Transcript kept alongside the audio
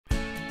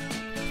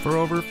For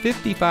over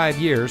 55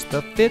 years,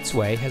 the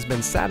Fitzway has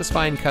been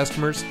satisfying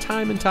customers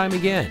time and time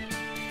again.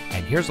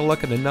 And here's a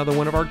look at another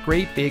one of our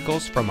great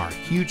vehicles from our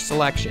huge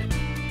selection.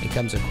 It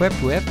comes equipped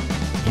with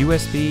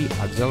USB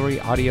auxiliary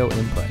audio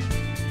input,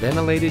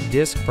 ventilated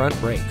disc front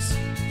brakes,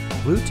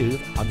 Bluetooth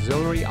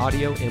auxiliary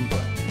audio input,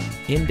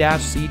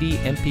 in-dash CD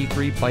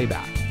MP3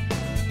 playback,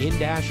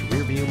 in-dash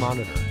rear view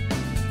monitor,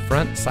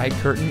 front side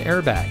curtain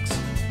airbags,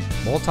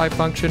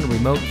 multifunction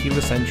remote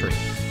keyless entry,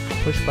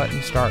 push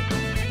button start,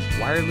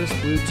 wireless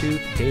Bluetooth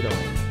data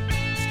link,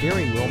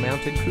 steering wheel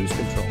mounted cruise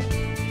control,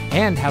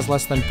 and has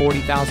less than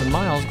 40,000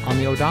 miles on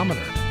the odometer.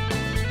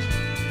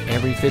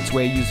 Every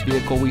Fitzway used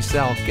vehicle we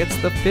sell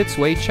gets the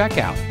Fitzway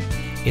checkout.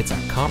 It's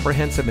a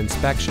comprehensive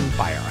inspection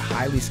by our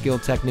highly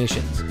skilled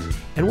technicians,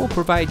 and we'll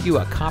provide you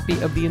a copy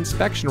of the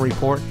inspection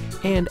report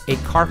and a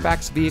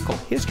Carfax vehicle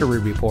history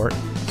report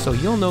so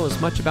you'll know as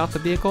much about the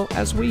vehicle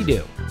as we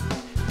do.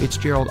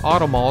 Fitzgerald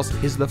Auto Malls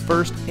is the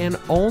first and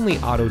only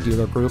auto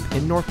dealer group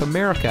in North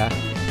America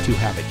to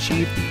have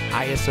achieved the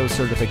ISO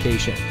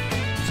certification,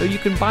 so you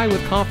can buy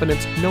with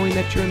confidence knowing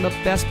that you're in the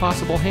best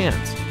possible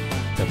hands.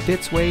 The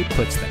Fitzway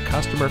puts the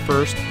customer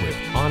first with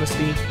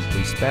honesty,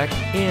 respect,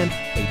 and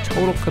a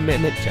total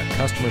commitment to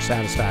customer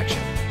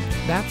satisfaction.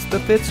 That's the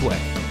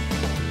Fitzway.